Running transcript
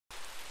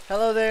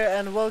Hello there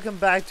and welcome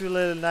back to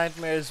Little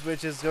Nightmares,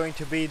 which is going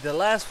to be the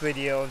last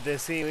video of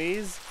this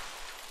series.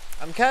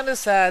 I'm kinda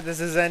sad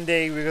this is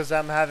ending because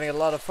I'm having a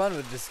lot of fun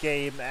with this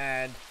game,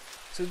 and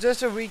so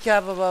just a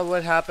recap about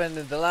what happened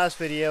in the last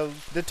video.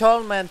 The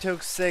tall man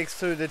took Six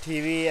through the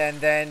TV, and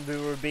then we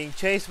were being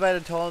chased by the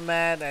tall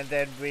man, and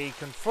then we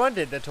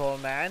confronted the tall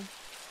man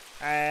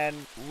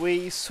and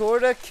we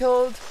sorta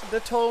killed the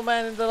tall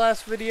man in the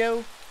last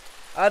video.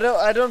 I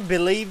don't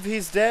believe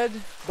he's dead,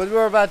 but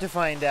we're about to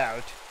find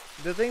out.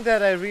 The thing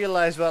that I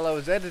realized while I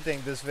was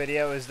editing this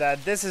video is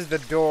that this is the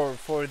door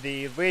for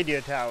the radio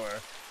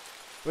tower,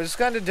 which is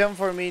kind of dumb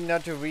for me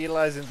not to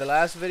realize in the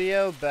last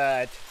video,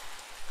 but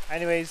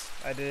anyways,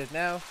 I did it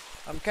now.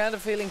 I'm kind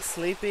of feeling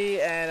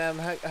sleepy and I'm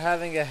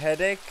having a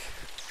headache,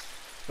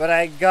 but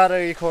I gotta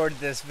record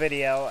this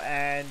video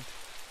and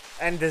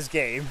end this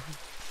game.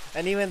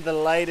 And even the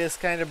light is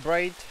kind of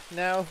bright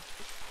now.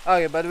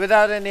 Okay, but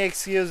without any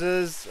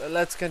excuses,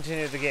 let's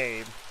continue the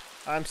game.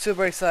 I'm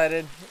super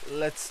excited.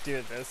 Let's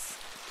do this.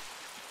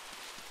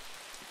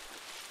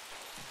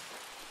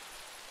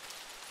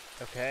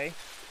 Okay.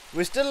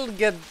 We still didn't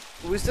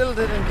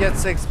get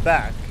Six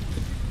back.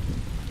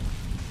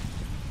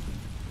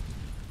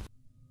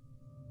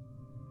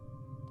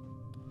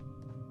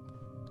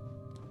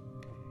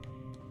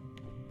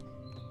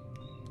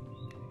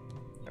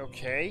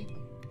 Okay.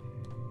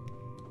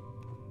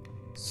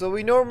 So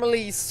we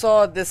normally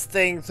saw this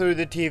thing through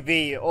the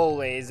TV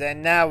always,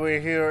 and now we're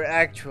here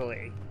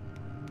actually.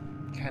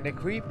 Kinda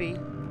creepy.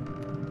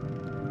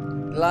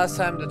 The last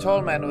time the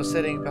tall man was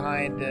sitting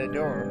behind the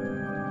door.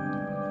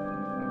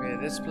 Okay,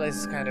 this place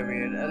is kinda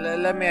weird.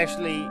 Let me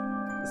actually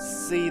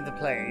see the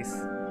place.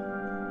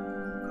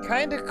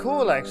 Kinda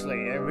cool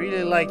actually. I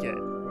really like it.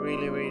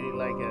 Really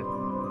like it.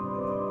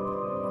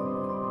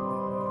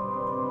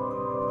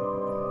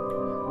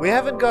 We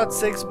haven't got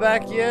Six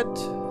back yet,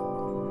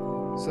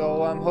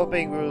 so I'm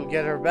hoping we'll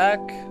get her back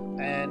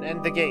and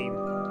end the game,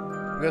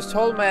 because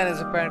tall man is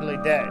apparently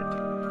dead.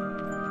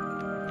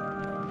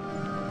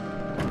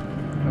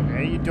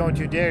 Okay, don't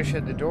you dare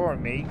shut the door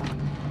on me.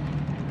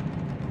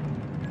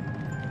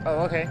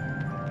 Oh, okay.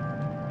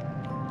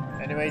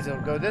 Anyways,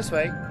 I'll go this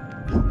way.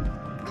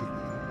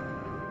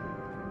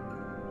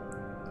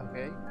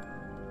 Okay.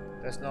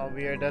 That's not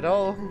weird at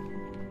all.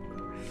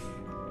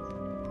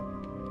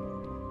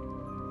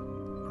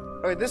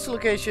 Okay, this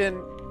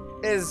location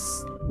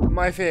is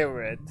my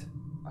favorite.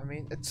 I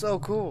mean, it's so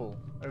cool.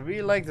 I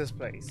really like this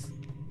place.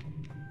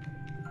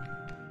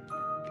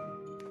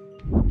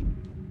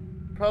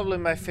 Probably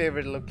my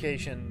favorite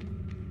location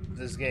of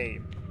this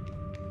game.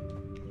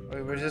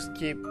 Okay, we'll just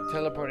keep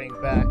teleporting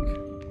back.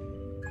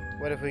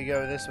 What if we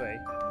go this way?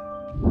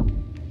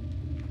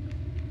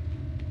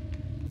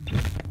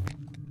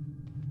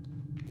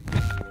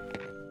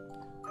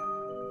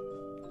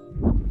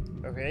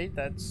 Okay,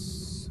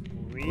 that's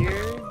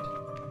weird.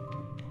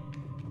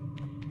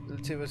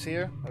 Let's see what's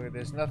here. Okay,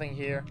 there's nothing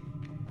here.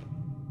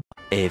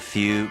 A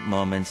few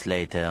moments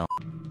later.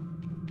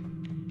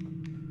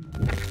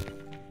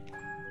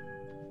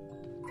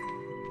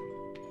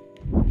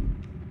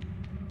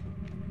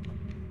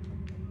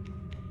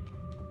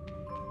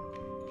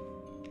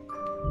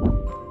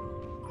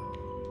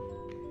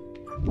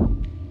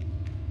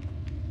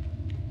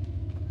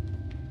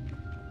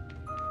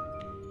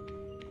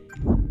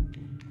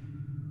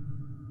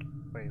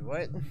 Wait,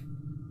 what?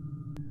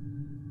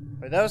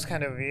 Well, that was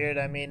kind of weird.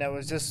 I mean, I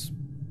was just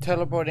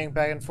teleporting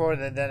back and forth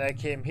and then I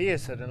came here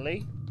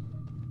suddenly.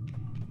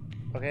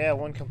 Okay, I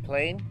won't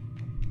complain.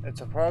 It's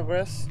a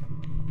progress.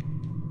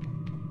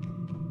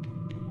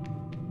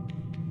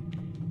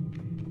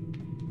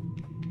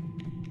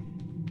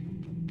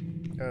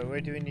 Where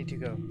do we need to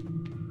go?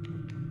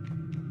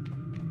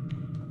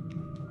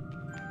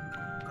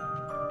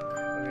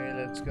 Okay,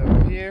 let's go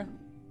here.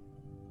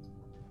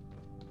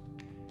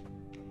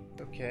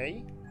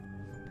 Okay.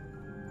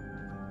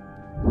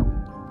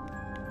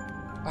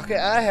 Okay,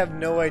 I have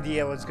no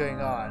idea what's going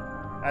on.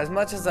 As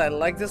much as I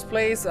like this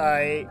place,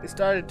 I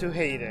started to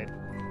hate it.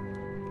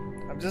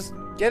 I'm just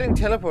getting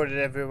teleported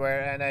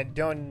everywhere and I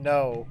don't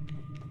know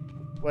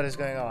what is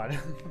going on.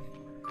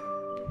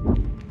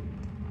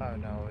 Oh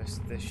no, it's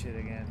this shit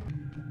again.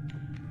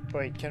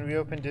 Wait, can we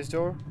open this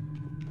door?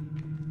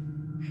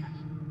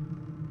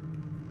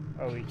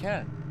 Oh, we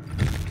can.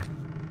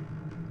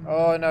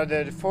 Oh no,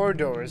 there are 4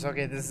 doors.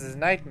 Okay, this is a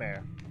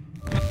nightmare.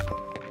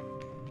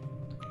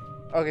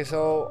 Okay,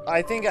 so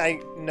I think I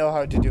know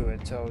how to do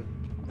it. So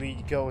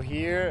we go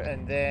here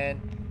and then...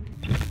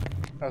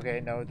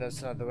 Okay, no,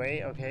 that's not the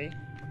way. Okay.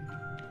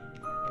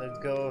 Let's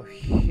go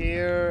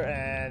here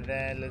and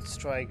then let's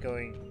try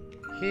going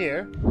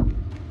here.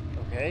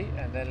 Okay,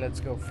 and then let's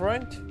go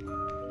front.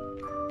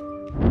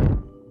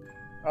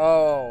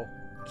 Oh,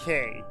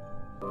 okay.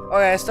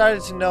 Okay, I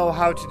started to know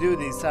how to do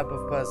these type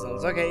of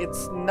puzzles. Okay,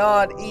 it's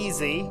not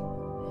easy,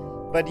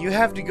 but you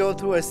have to go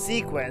through a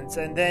sequence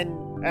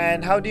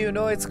and how do you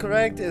know it's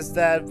correct is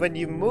that when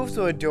you move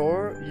to a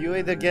door, you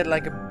either get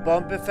like a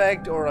bump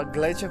effect or a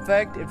glitch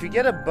effect. If you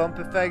get a bump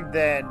effect,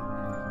 then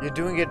you're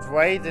doing it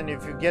right, and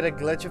if you get a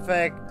glitch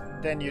effect,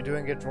 then you're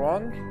doing it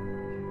wrong.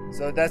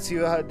 So that's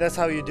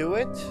how you do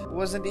it. It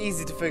wasn't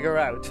easy to figure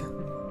out.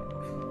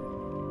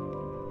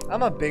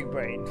 I'm a big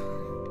brain.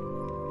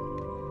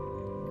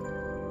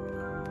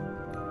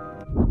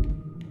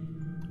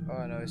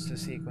 Oh no, it's the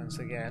sequence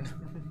again.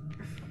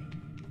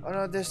 Oh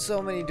no, there's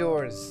so many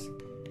doors.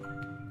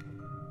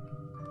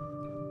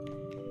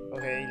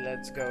 Okay,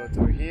 let's go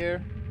through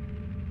here.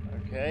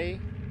 Okay,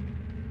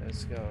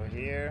 let's go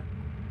here.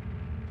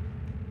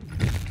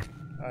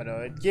 Oh no,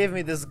 it gave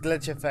me this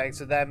glitch effect,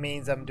 so that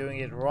means I'm doing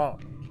it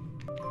wrong.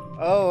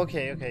 Oh,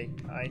 okay, okay.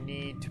 I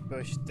need to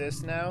push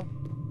this now.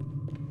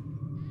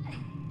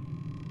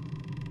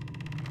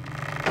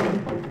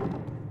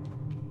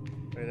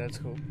 Okay, that's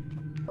cool.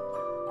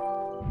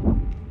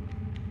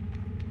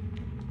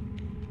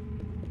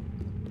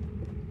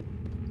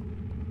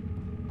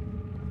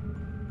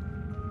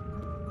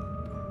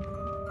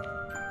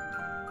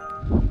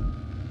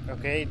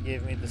 Okay, it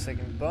gave me the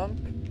second bump.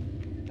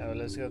 Now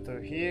let's go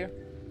through here.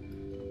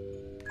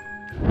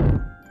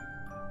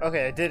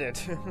 Okay, I did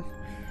it.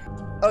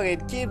 Okay,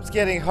 it keeps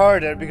getting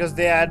harder because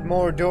they add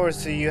more doors,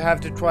 so you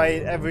have to try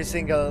every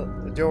single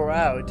door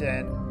out,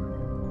 and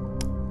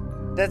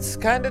that's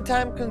kind of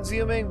time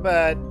consuming,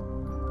 but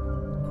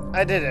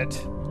I did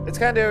it. It's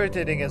kind of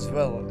irritating as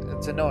well.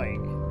 It's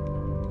annoying.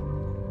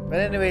 But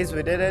anyways,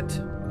 we did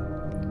it.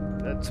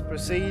 Let's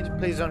proceed.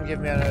 Please don't give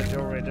me another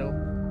door riddle.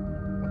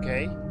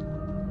 Okay.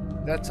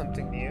 That's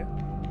something new.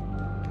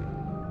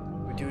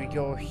 Do we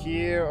go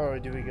here or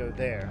do we go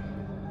there?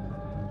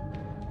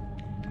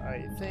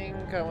 I think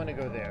I want to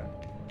go there.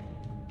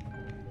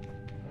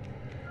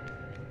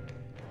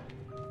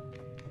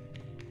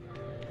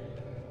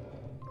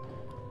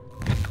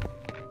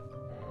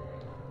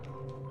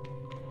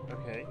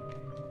 Okay.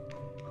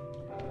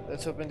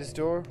 Let's open this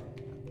door.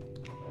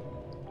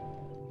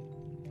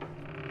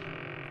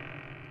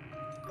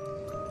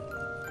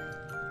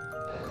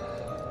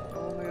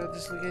 Oh my god,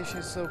 this location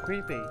is so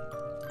creepy.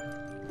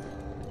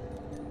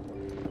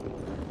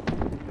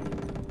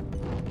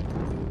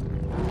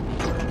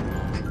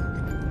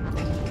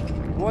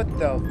 What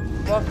the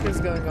fuck is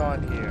going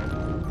on here?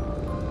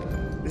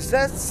 Is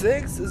that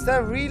 6? Is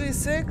that really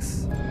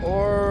 6?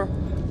 Or...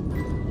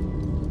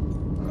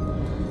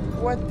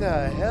 what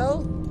the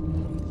hell?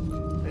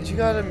 And you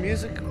got a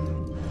music...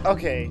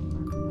 Okay.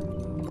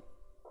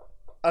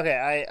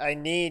 Okay, I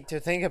need to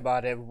think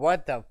about it.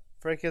 What the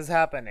frick is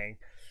happening?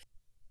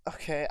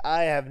 Okay,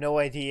 I have no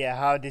idea.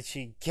 How did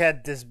she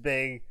get this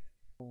big?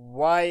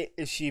 Why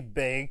is she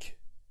big?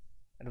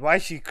 And why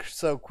is she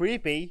so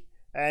creepy?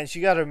 And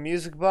she got her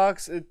music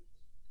box.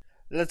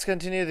 Let's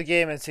continue the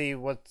game and see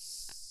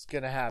what's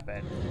gonna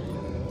happen.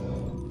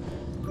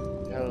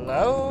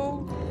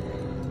 Hello?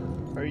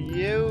 Are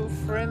you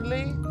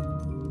friendly?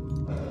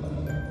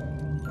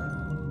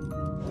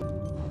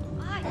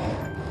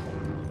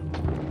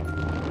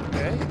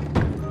 Okay.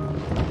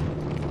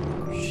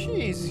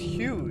 She's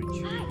huge.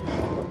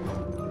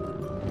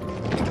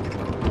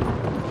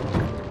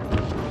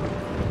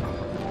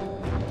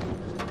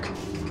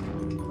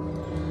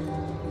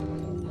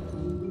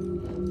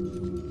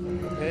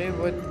 Okay,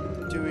 what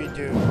do we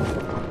do?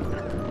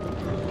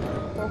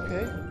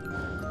 Okay.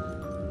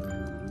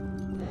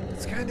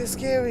 It's kind of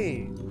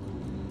scary.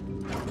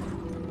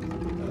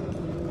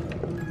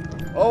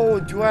 Oh,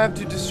 do I have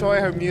to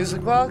destroy her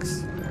music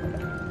box?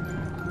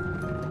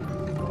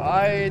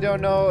 I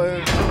don't know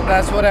if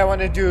that's what I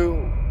want to do.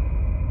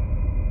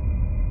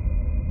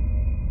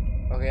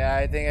 Okay,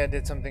 I think I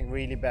did something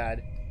really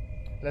bad.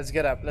 Let's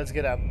get up, let's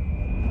get up.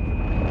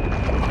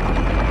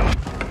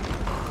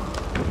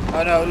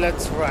 Oh no,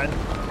 let's run.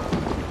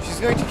 She's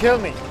going to kill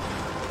me.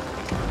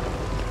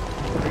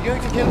 Are you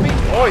going to kill me?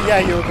 Oh yeah,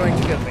 you're going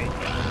to kill me.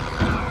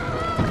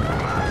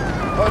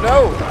 Oh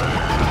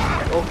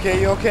no!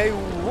 Okay, okay.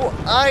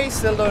 I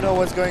still don't know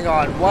what's going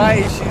on. Why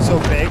is she so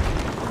big?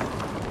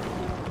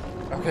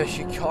 Okay,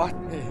 she caught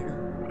me.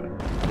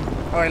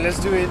 Alright, let's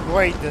do it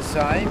right this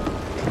time.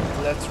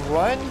 Let's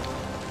run.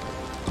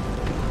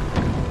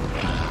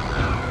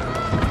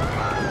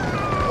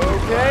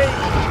 Okay.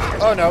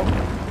 Oh no.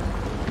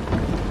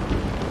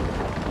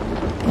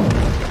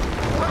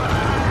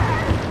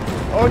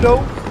 Oh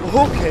no.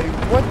 Okay,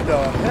 what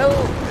the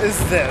hell is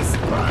this?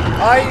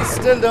 I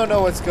still don't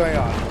know what's going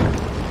on.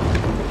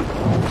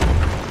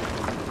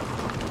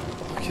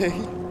 Okay.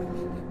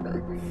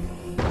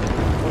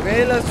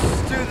 Okay, let's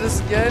do this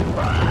again.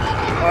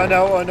 Oh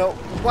no, oh no.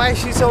 Why is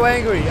she so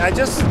angry?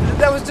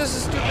 That was just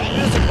a stupid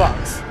music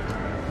box.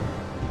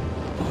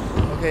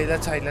 Okay,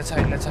 let's hide, let's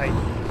hide, let's hide.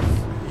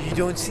 You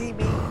don't see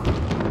me.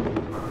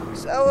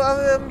 So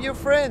I'm your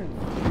friend.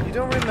 You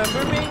don't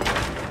remember me?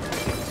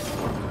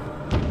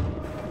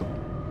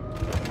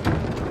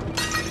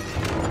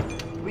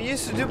 We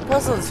used to do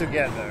puzzles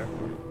together.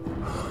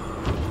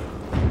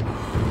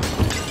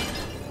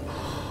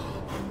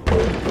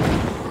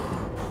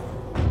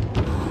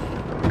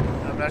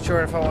 I'm not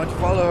sure if I want to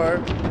follow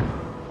her.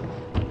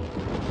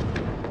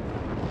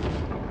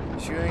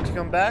 Is she going to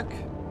come back?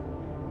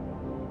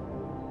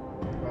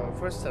 Oh,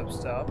 first step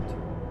stopped.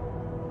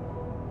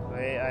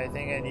 Wait, I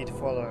think I need to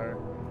follow her.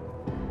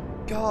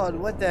 god,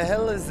 what the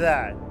hell is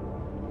that?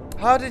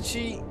 How did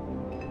she...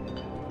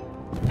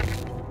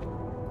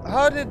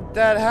 How did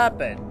that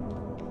happen?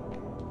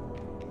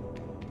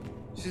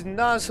 She's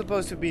not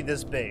supposed to be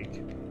this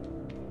big.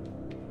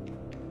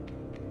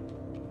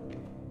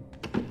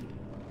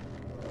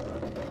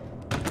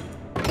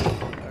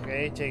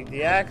 Okay, take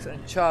the axe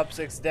and chop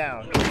 6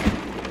 down.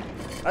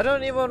 I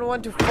don't even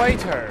want to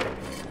fight her.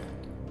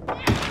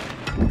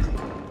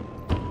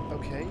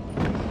 Okay.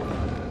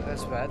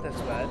 That's bad,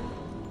 that's bad.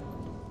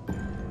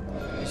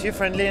 Is she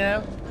friendly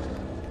now?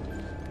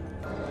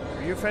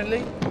 Are you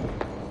friendly?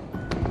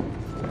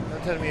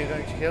 Don't tell me you're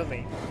going to kill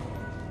me.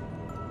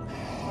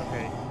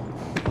 Okay.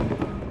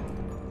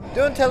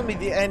 Don't tell me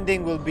the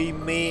ending will be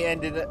me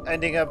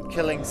ending up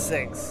killing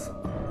 6.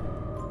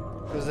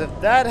 Because if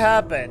that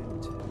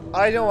happened,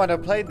 I don't want to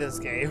play this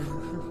game.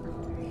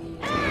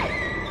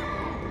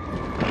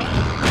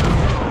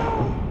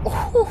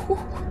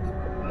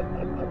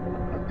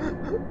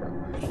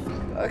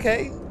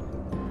 Okay.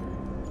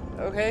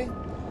 Okay.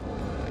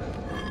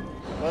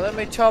 Well, let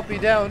me chop you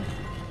down.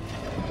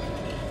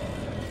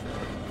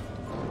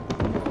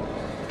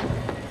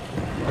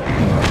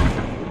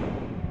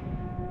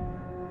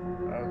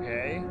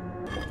 Okay.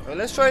 Well,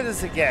 let's try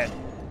this again.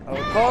 I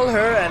will call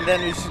her, and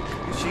then if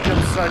she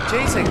comes start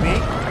chasing me,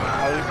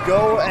 I will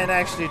go and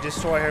actually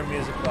destroy her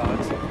music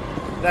box.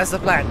 That's the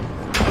plan.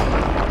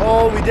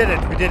 Oh, we did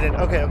it. We did it.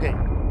 Okay, okay.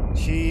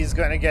 She's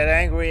gonna get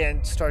angry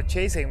and start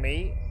chasing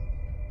me.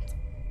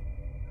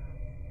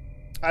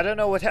 I don't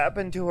know what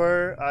happened to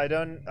her. I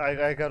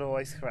got a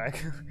voice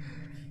crack.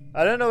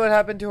 I don't know what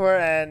happened to her,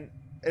 and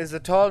is the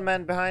tall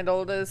man behind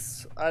all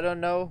this? I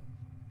don't know.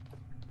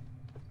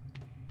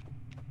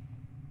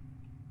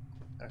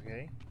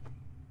 Okay.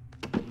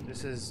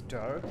 This is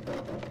dark.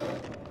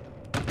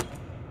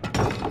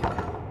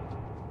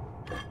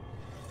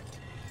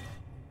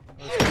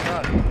 What's going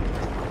on?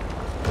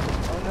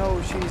 Oh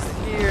no, she's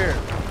here.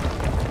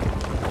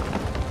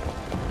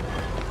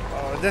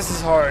 Oh, this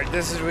is hard.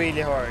 This is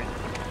really hard.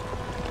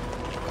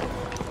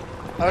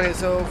 Okay,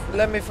 so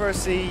let me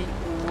first see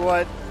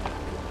what...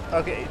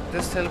 Okay,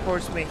 this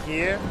teleports me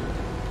here.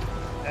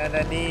 And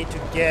I need to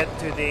get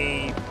to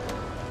the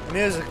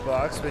music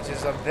box, which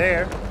is up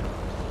there.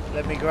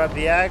 Let me grab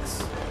the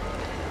axe.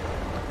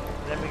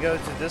 Let me go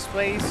to this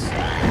place.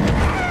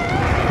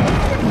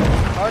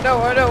 Oh no,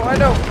 oh no, oh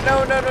no!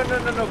 No, no, no, no,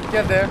 no, no,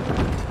 get there.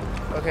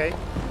 Okay.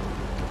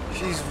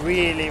 She's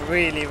really,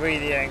 really,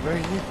 really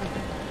angry.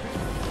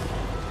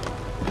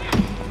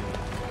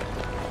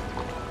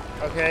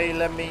 Okay,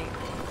 let me...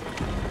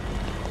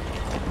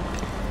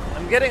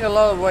 I'm getting a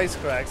lot of voice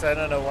cracks, I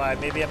don't know why.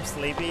 Maybe I'm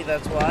sleepy,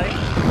 that's why.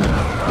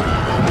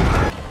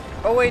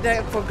 Oh wait,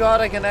 I forgot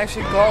I can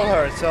actually call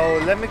her. So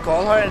let me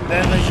call her, and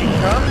then when she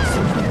comes,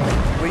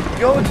 we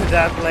go to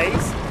that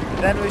place.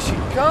 Then when she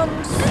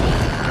comes,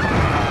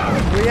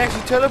 we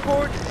actually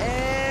teleport,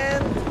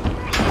 and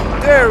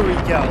there we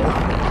go.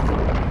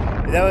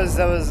 That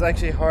was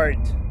actually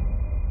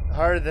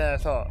harder than I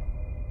thought.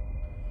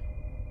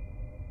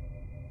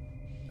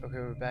 Okay,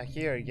 we're back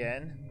here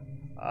again.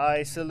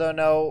 I still don't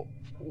know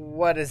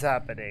what is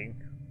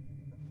happening.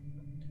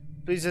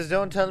 Please just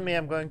don't tell me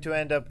I'm going to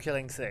end up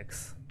killing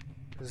 6.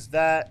 Because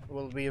that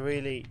will be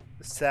really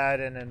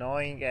sad and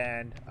annoying,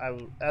 and I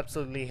will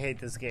absolutely hate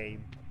this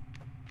game.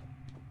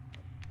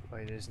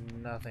 Wait, there's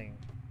nothing.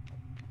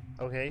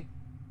 Okay.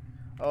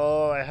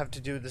 Oh, I have to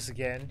do this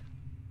again.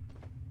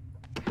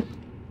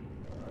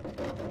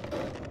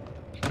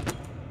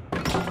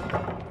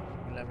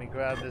 Let me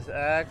grab this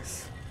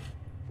axe.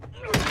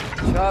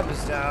 Chop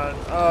is down.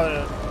 Oh,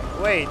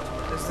 no. Wait,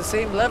 it's the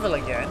same level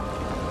again.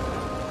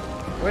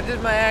 Where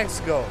did my axe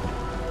go?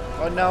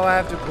 Oh, now I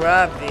have to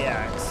grab the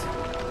axe.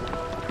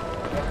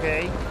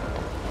 Okay.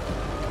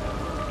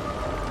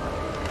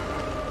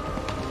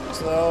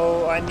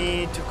 So I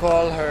need to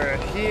call her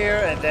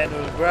here, and then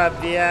we'll grab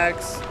the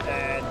axe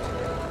and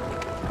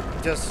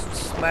just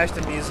smash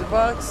the music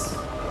box.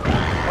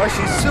 Oh,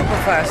 she's super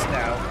fast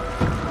now.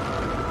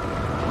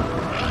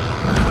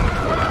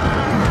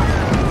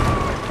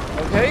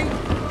 Okay.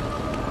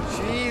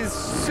 She's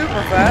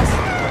super fast.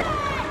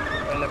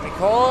 Well, let me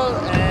call,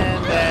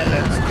 and then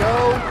let's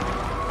go.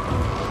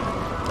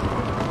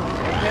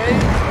 Okay.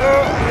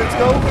 Oh, let's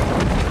go.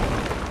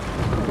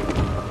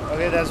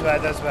 Okay, that's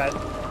bad, that's bad.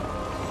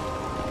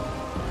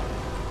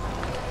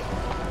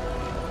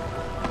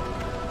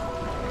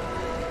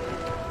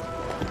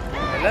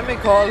 Let me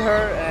call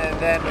her, and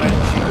then when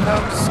she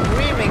comes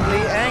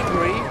screamingly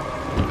angry,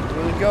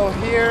 we'll go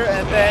here,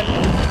 and then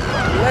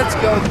let's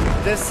go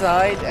this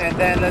side, and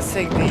then let's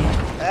take the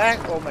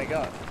axe. Oh my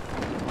god.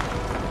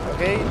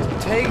 Okay,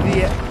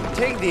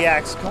 take the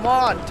axe. Come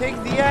on, take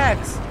the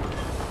axe.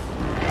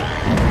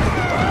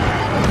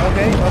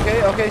 Okay,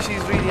 okay, okay,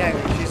 she's really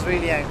angry. She's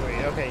really angry.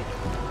 Okay.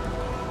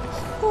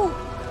 Whew.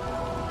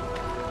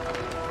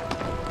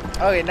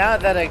 Okay, now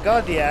that I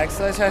got the axe,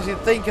 let's actually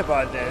think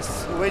about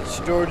this.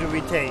 Which door do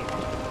we take?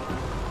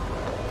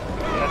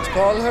 Let's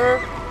call her,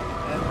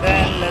 and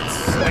then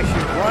let's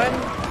actually run.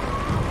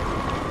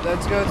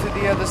 Let's go to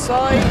the other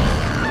side.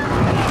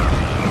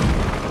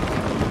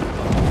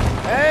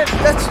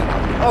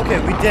 Okay,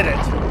 we did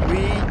it.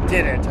 We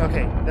did it.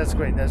 Okay, that's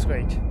great. That's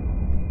great.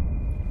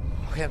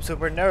 Okay, I'm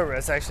super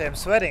nervous. Actually, I'm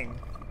sweating.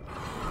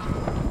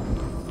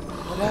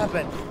 What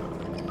happened?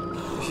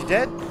 Is she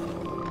dead?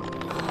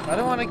 I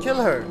don't want to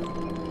kill her.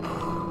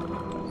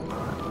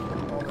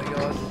 Oh my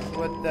god.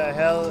 What the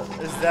hell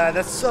is that?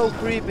 That's so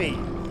creepy.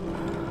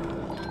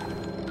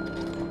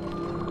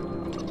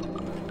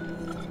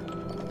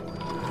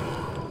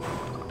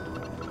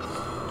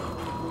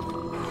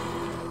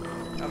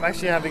 I'm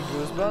actually having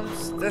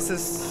goosebumps. This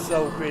is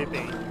so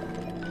creepy.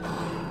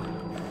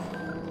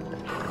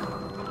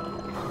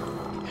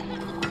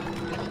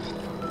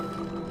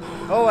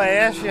 Oh, I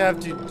actually have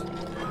to...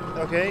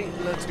 Okay,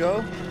 let's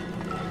go.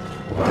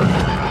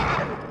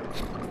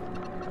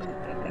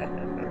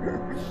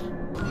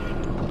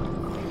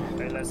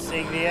 Okay, let's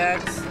take the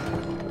axe.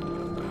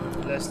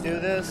 Let's do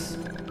this.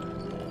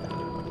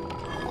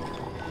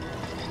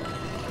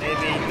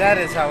 Maybe that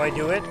is how I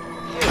do it.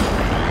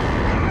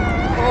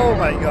 Oh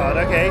my god,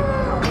 okay.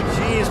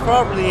 She is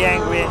probably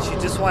angry and she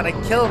just want to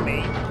kill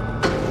me.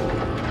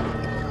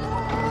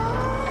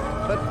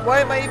 But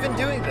why am I even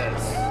doing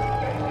this?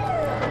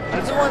 I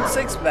just want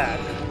six-pack.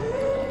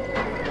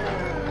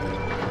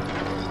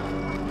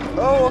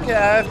 Oh, okay,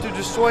 I have to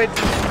destroy it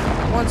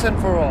once and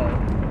for all.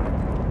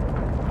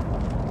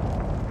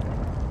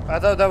 I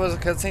thought that was a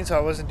cutscene, so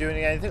I wasn't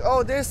doing anything.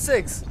 Oh, there's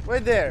 6!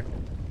 Right there.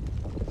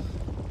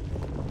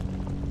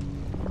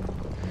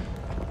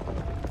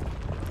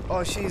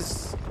 Oh,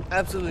 she's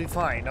absolutely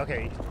fine.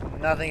 Okay,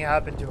 nothing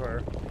happened to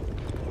her.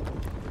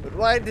 But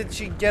why did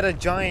she get a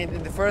giant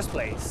in the first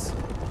place?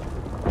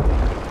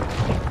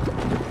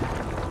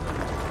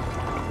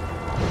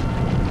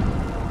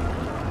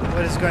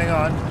 What is going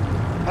on?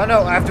 Oh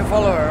no, I have to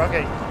follow her.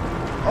 Okay.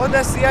 Oh,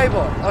 that's the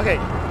eyeball. Okay.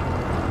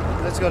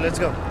 Let's go, let's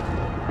go.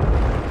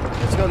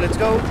 Let's go, let's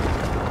go.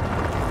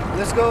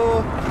 Let's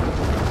go.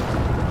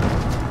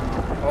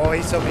 Oh,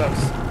 he's so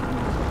close.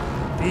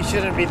 He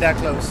shouldn't be that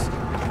close.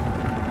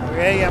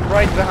 Okay, I'm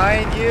right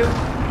behind you.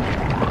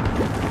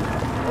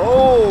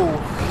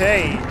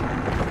 Okay.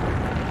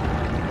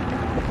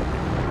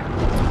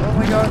 Oh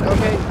my god,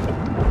 okay.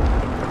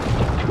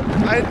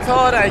 I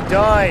thought I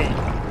died.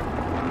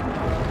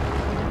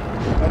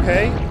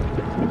 Okay.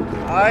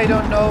 I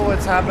don't know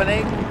what's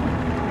happening.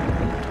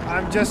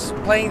 I'm just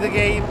playing the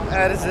game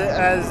as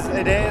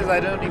it is. I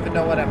don't even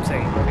know what I'm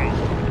saying. Okay.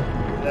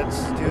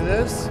 Let's do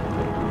this.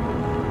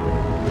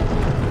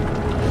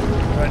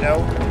 Oh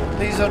no.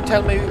 Please don't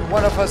tell me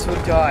one of us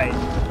will die.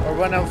 Or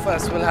one of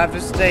us will have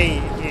to stay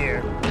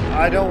here.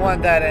 I don't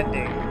want that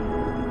ending.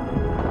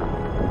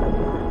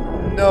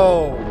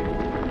 No.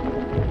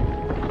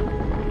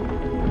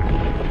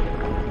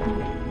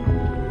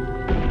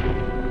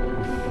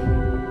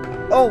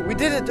 Oh, we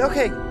did it.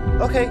 Okay.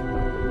 Okay.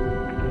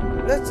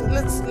 Let's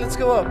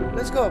go up.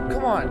 Let's go up.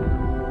 Come on.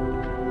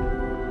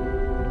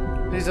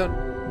 Please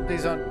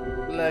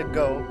don't let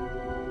go.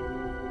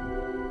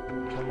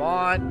 Come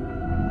on.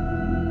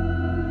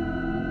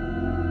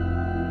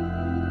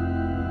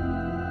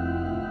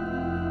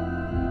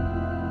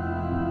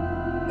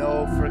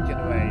 No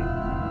freaking way.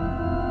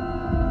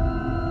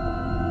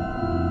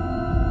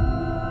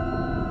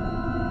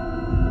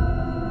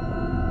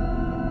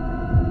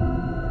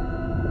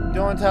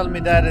 Don't tell me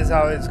that is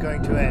how it's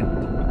going to end.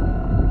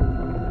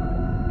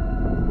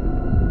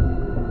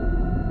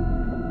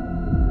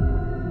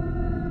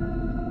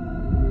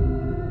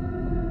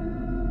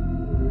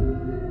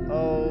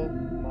 Oh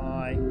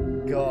my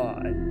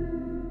god.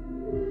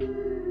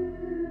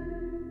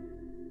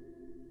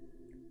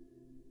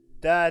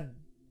 That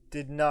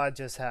did not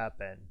just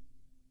happen.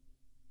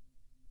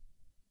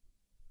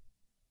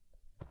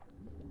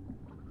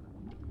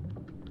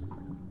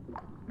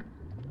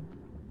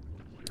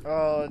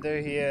 Oh,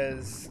 there he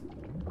is.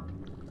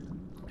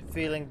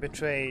 Feeling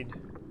betrayed.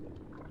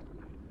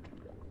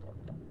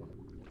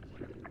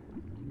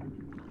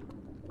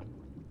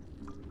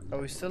 Oh,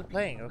 we're still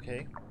playing,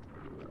 okay.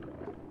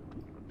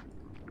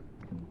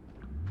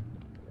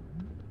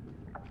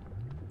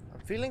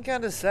 I'm feeling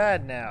kinda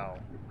sad now.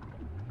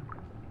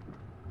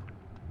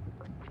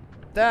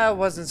 That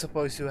wasn't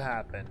supposed to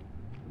happen.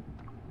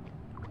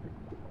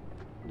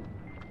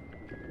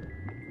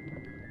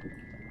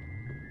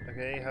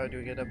 Okay, how do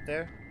we get up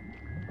there?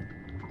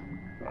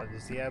 Oh,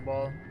 there's the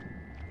eyeball.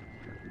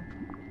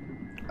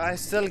 I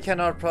still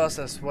cannot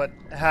process what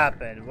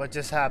happened, what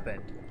just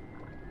happened.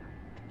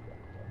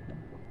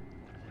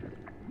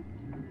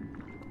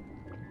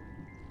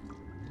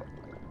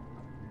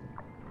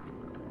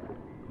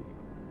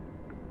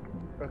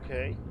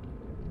 Okay.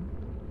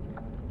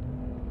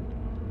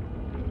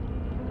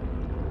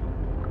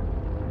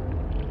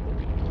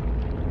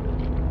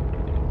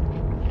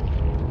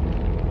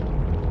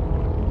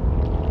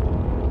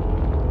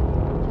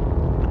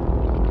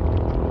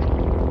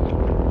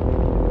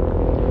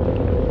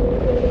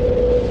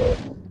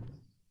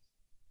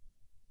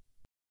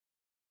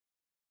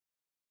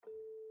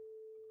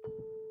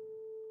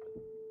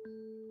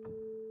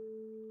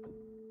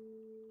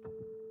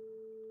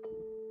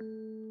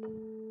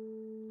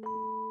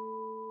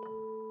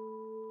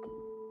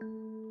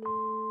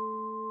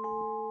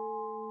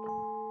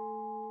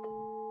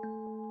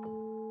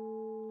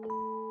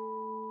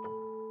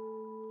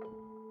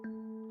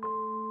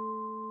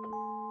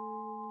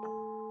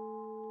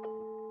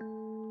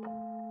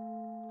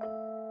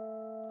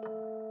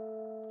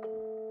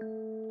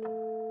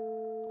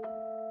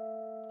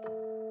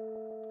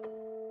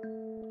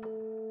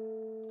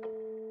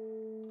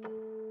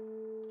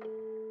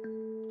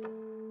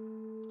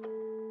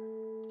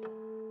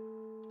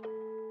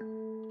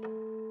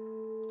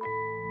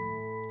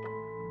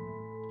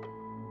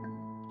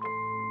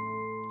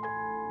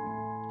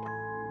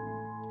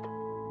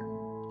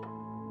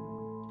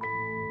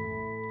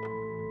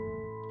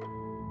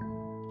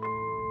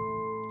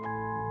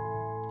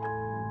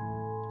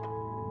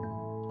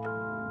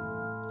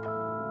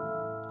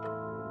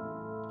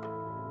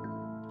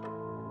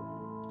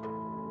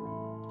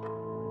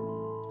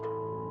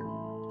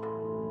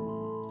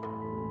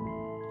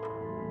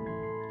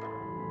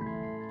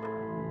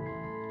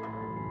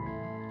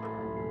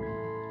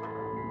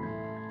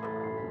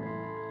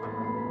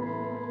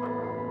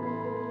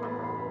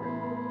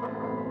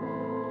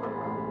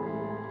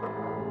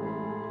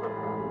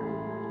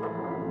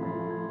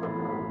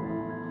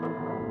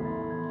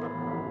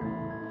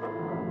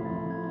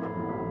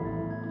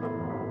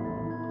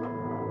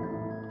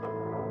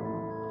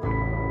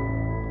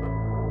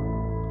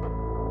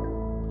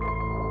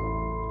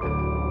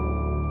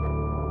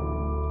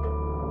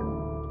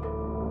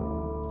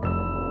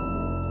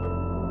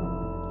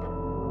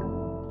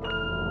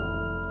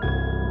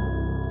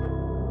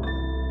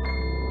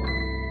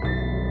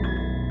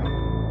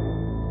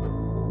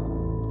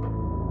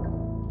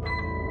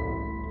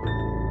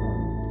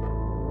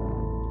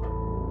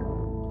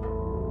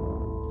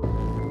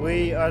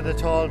 are the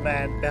tall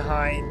man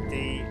behind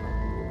the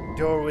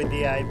door with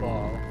the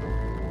eyeball.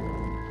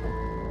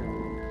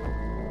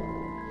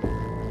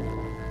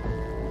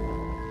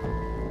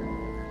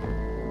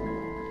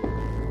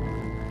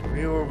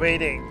 We were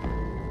waiting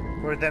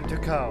for them to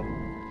come.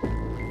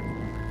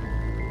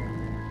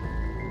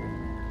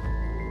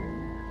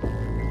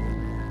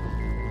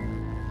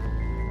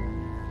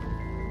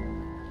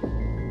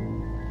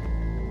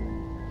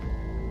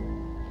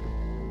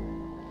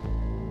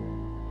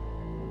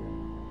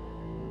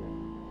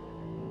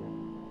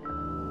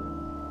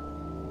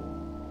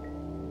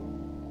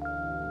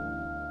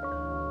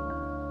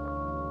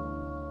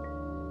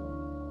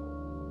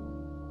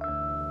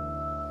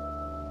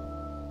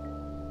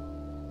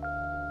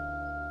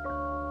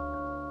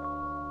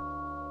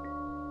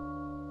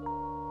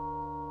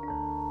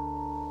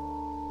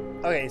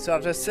 Okay, so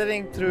after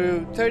sitting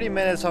through 30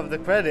 minutes of the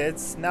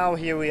credits, now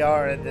here we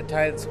are at the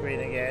title screen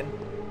again.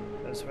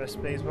 Let's press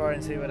spacebar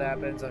and see what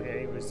happens.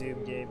 Okay,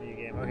 resume game, new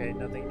game. Okay,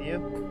 nothing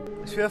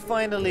new. So we have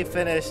finally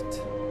finished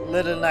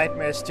Little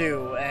Nightmares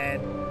 2,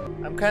 and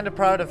I'm kind of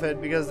proud of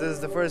it because this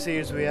is the first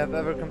series we have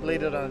ever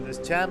completed on this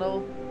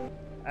channel.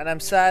 And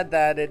I'm sad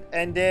that it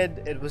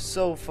ended. It was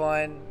so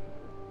fun.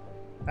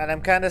 And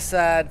I'm kind of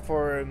sad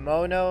for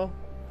Mono,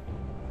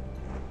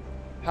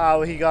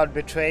 how he got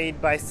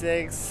betrayed by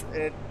Six.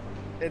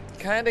 It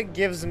kind of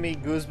gives me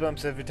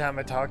goosebumps every time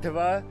I talk to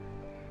her.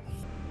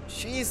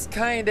 She's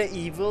kind of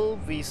evil.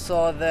 We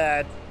saw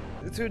that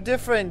through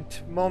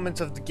different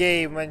moments of the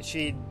game when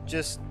she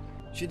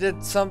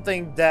did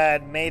something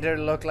that made her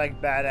look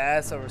like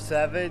badass or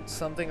savage,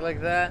 something like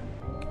that.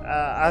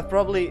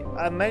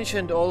 I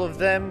mentioned all of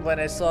them when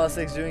I saw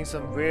Six doing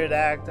some weird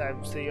act.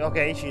 I'm saying,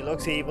 okay, she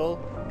looks evil,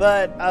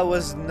 but I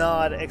was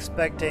not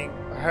expecting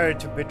her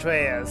to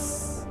betray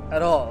us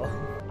at all.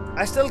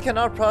 I still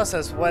cannot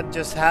process what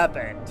just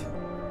happened.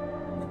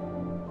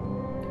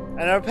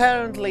 And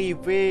apparently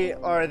we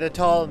are the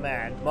tall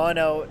man.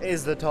 Mono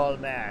is the tall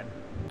man.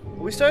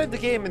 We started the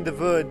game in the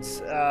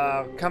woods,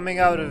 coming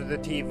out of the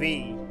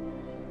TV.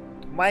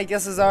 My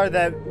guesses are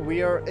that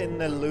we are in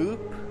the loop.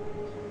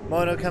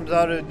 Mono comes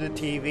out of the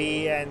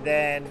TV and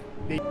then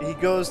he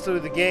goes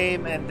through the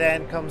game and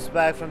then comes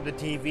back from the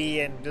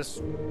TV and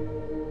just...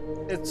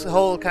 it's a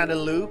whole kind of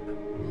loop.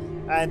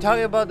 And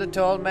talking about the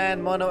tall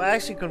man, Mono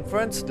actually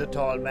confronts the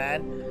tall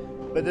man,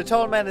 but the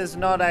tall man is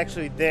not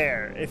actually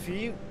there. If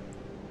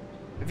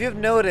you've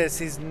noticed,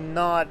 he's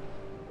not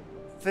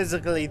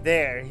physically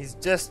there. He's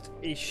just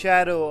a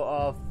shadow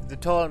of the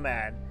tall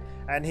man,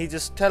 and he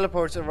just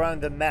teleports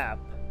around the map.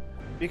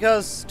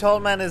 Because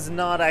tall man is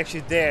not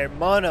actually there,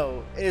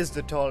 Mono is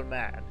the tall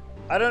man.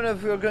 I don't know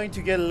if we're going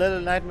to get Little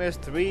Nightmares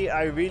 3.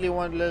 I really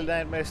want Little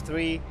Nightmares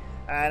 3,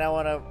 and I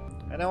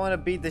wanna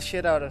beat the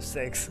shit out of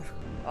Six.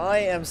 I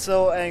am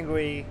so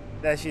angry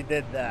that she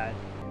did that.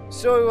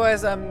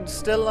 Story-wise, I'm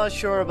still not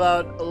sure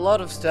about a lot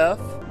of stuff.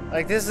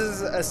 Like, this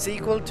is a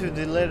sequel to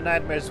the Little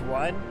Nightmares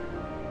 1,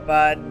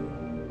 but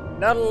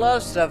not a lot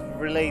of stuff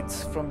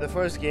relates from the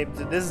first game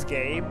to this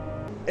game.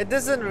 It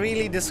doesn't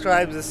really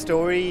describe the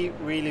story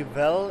really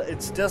well.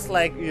 It's just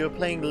like you're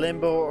playing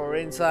Limbo or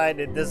Inside.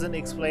 It doesn't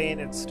explain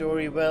its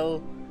story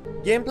well.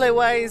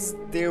 Gameplay-wise,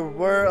 there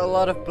were a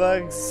lot of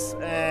bugs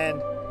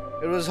and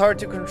it was hard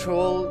to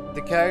control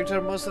the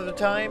character most of the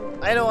time.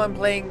 I know I'm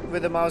playing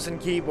with a mouse and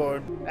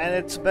keyboard, and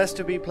it's best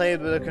to be played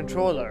with a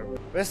controller,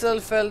 but I still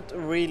felt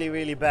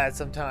really bad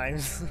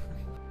sometimes.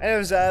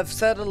 Anyways, I've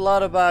said a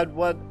lot about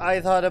what I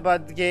thought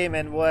about the game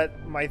and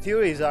what my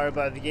theories are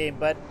about the game,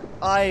 but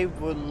I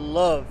would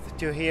love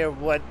to hear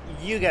what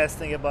you guys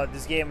think about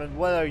this game and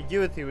what are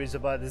your theories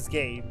about this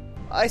game.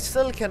 I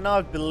still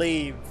cannot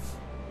believe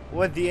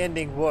what the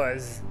ending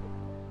was.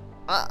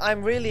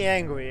 I'm really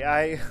angry.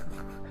 I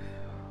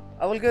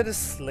will go to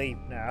sleep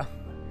now.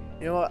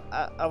 You know what?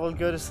 I will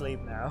go to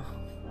sleep now.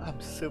 I'm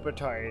super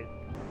tired.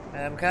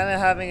 And I'm kind of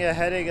having a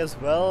headache as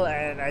well,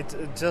 and I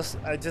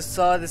just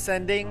saw this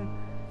ending.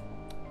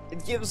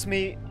 It gives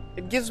me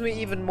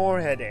even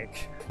more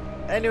headache.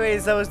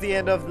 Anyways, that was the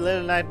end of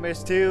Little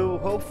Nightmares 2.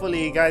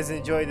 Hopefully you guys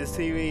enjoyed the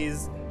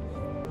series.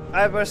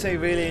 I personally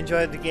really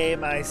enjoyed the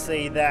game. I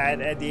say that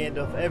at the end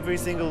of every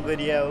single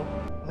video.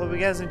 Hope you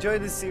guys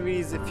enjoyed this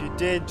series. If you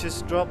did,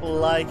 just drop a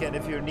like, and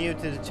if you're new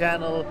to the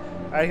channel,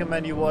 I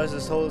recommend you watch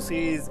this whole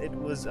series. It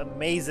was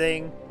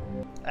amazing,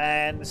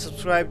 and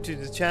subscribe to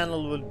the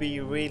channel would be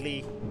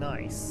really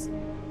nice.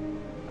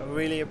 I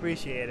really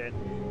appreciate it.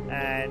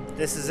 And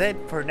this is it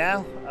for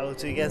now. I will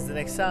see you guys the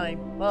next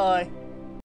time. Bye.